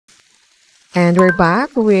And we're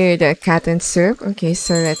back with cat and soup. Okay,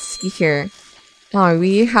 so let's see here. Oh,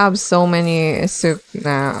 we have so many soup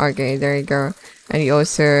now. Okay, there you go. And you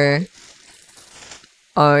also,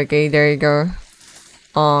 okay, there you go.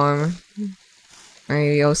 Um, and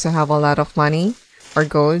we also have a lot of money or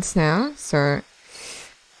golds now. So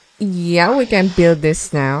yeah, we can build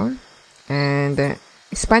this now and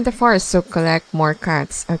expand the forest to collect more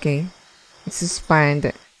cats. Okay, let's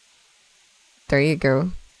expand. There you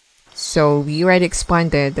go. So we already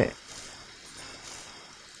expanded.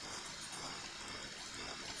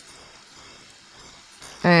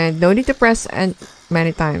 And no need to press and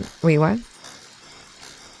many times. Wait, what?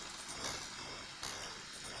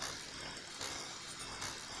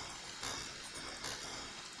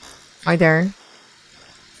 Are there?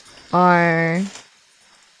 Are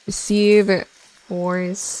receive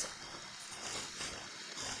force.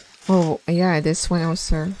 Oh yeah, this one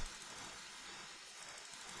also.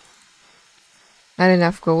 Not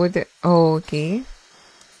enough gold. Oh, okay.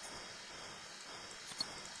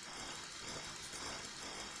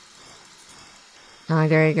 Ah,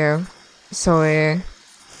 there you go. So,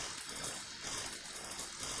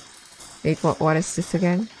 wait, what is this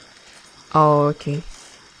again? Oh, okay.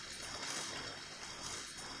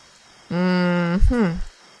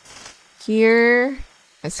 Here,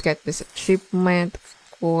 let's get this achievement, of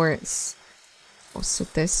course. Also,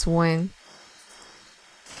 this one.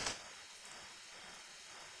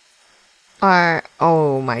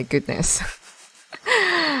 Oh my goodness.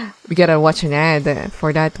 We gotta watch an ad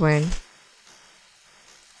for that one.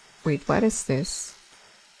 Wait, what is this?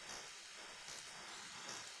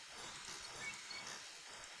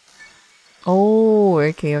 Oh,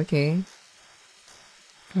 okay, okay.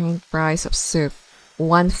 Current price of soup,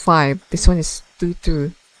 1.5. This one is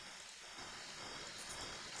 2.2.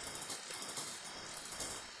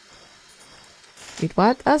 Wait,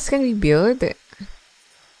 what else can we build?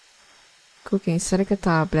 Cooking,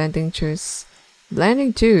 sarikata, blending juice.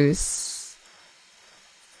 Blending juice.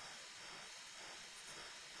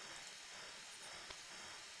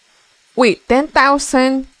 Wait,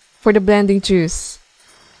 10,000 for the blending juice.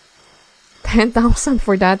 10,000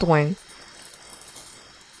 for that one.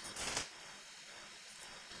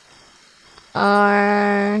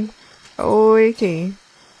 Okay.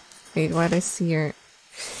 Wait, what is here?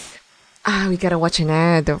 Ah, we gotta watch an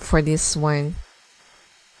ad for this one.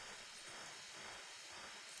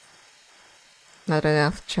 Not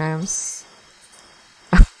enough gems.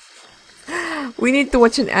 We need to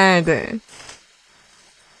watch an ad.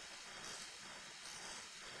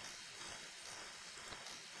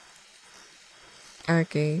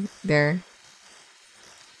 Okay, there.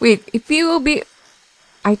 Wait, if you will be...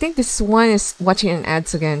 I think this one is watching an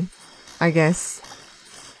ads again. I guess.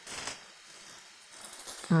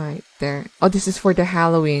 Alright, there. Oh, this is for the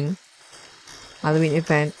Halloween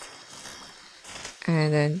event.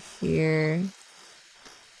 And then here.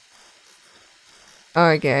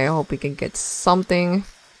 Okay, I hope we can get something.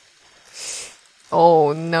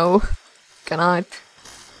 Oh no, cannot.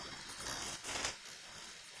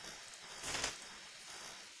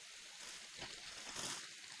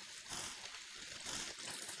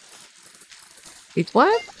 Wait,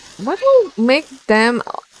 what? What will make them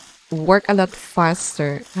work a lot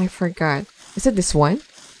faster? I forgot. Is it this one?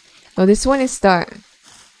 No, this one is the...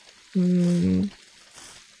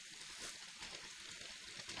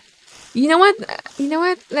 You know what? You know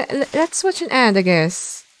what? Let's watch an ad, I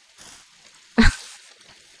guess.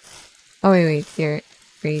 Oh, wait, here.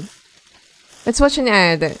 Wait. Let's watch an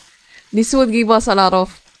ad. This would give us a lot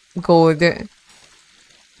of gold.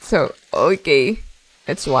 So, okay.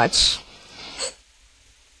 Let's watch.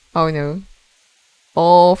 Oh, no.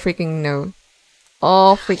 Oh, freaking no.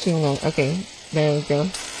 Oh, freaking no. Okay, there we go.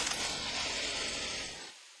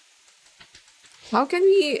 How can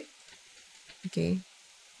we... Okay.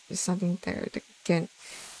 There's something there that can...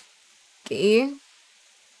 Okay.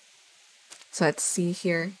 So let's see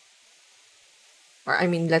here. Or I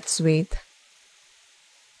mean, let's wait.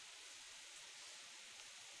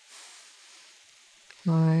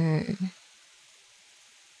 Okay.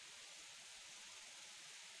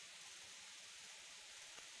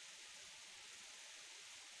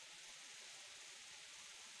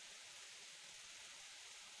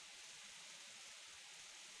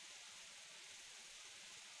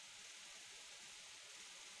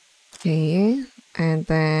 Okay, and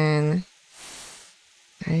then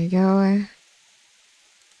there you go.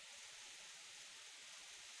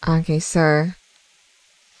 Okay, so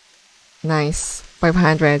nice,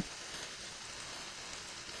 500.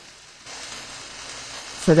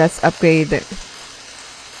 So let's upgrade it.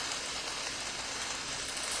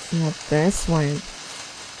 Not this one.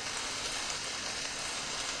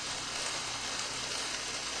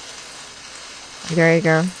 There you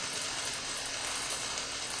go.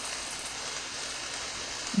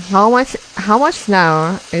 How much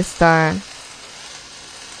now is the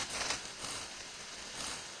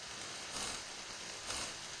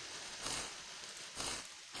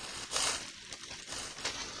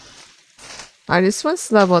this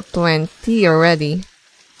one's level 20 already.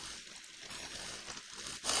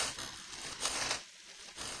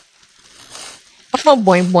 Oh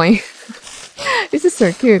boy boy. This is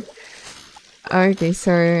so cute. Okay,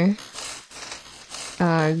 so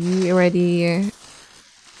we already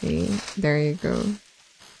okay, there you go.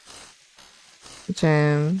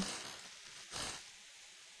 Gem.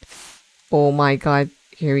 Oh my god,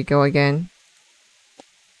 here we go again.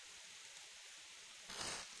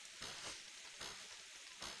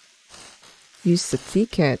 Use the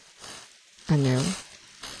ticket. I know.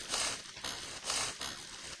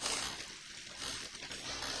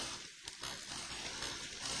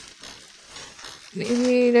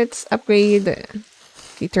 Maybe let's upgrade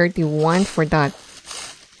the 31 for that.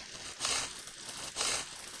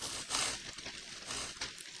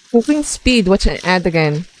 Moving speed, what's an ad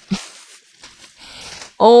again?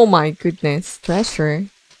 Oh my goodness, treasure.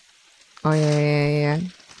 Oh yeah.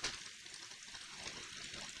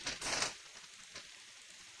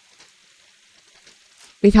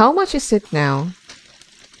 Wait, how much is it now?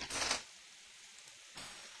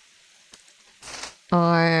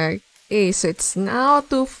 Okay, so it's now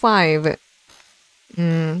 2.5.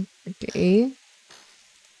 Okay.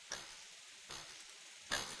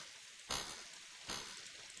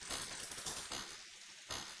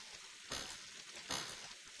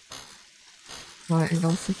 Oh, and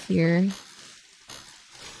also here.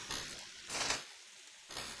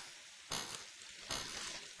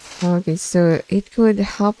 Okay, so it could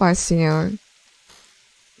help us, you know.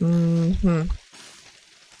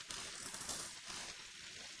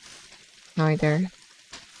 Right there.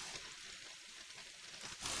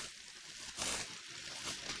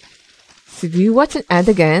 So do you watch an ad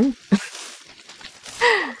again?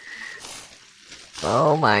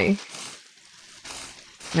 Oh my.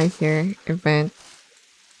 Right here, event.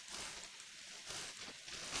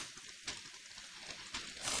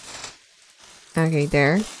 Okay,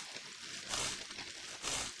 there.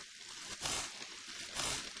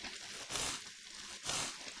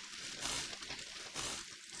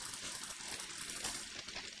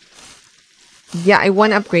 Yeah, I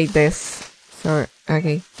want to upgrade this. So,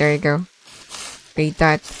 okay, there you go. Upgrade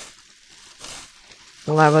that.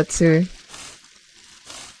 Level 2.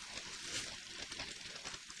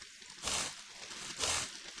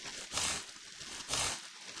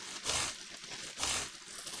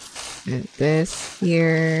 And this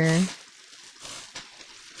here.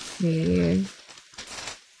 Here.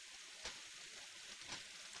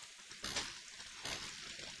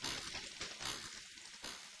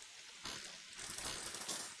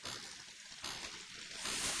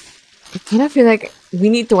 I kind of feel like we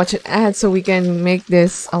need to watch an ad so we can make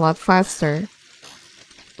this a lot faster.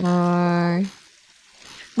 But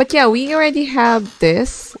yeah, we already have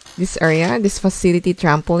this area, this facility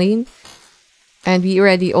trampoline. And we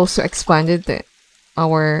already also expanded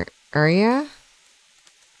our area.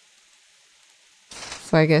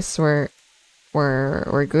 So I guess we're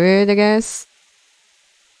good, I guess.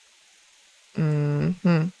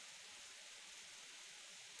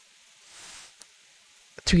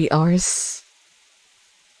 3 hours.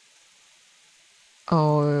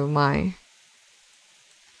 Oh my.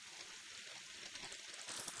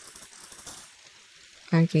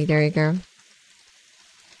 Okay, there you go.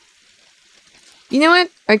 You know what?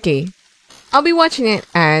 Okay. I'll be watching an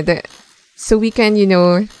ad so we can, you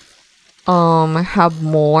know, have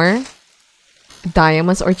more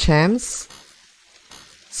diamonds or gems.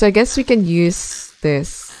 So I guess we can use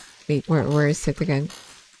this. Wait, where is it again?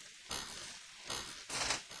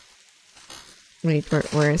 Wait,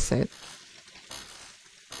 where is it?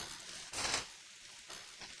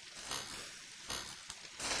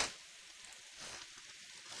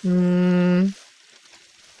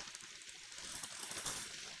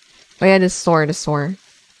 Oh yeah, the store.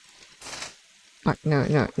 Oh,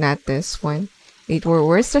 no, not this one. Wait,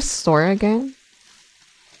 where's the store again?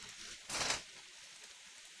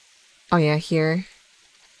 Oh yeah, here.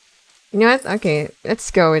 You know what? Okay, let's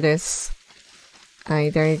go with this.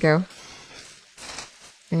 Alright, there you go.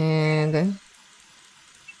 And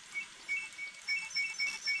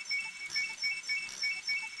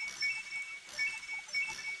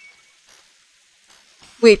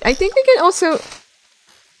wait, I think we can also.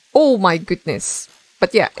 Oh my goodness!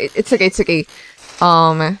 But yeah, it's okay. It's okay.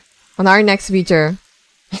 On our next video,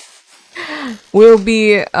 we'll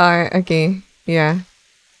be okay. Yeah.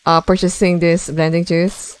 purchasing this blending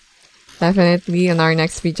juice. Definitely on our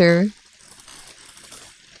next feature.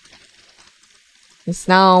 Because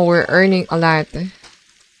now we're earning a lot.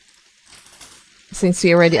 Since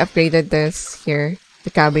we already upgraded this here,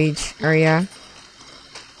 the cabbage area.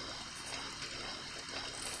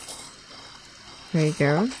 There you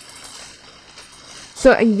go.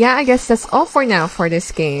 So yeah, I guess that's all for now for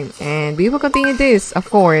this game. And we will continue this, of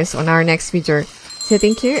course, on our next feature. So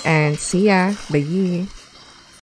thank you and see ya. Bye.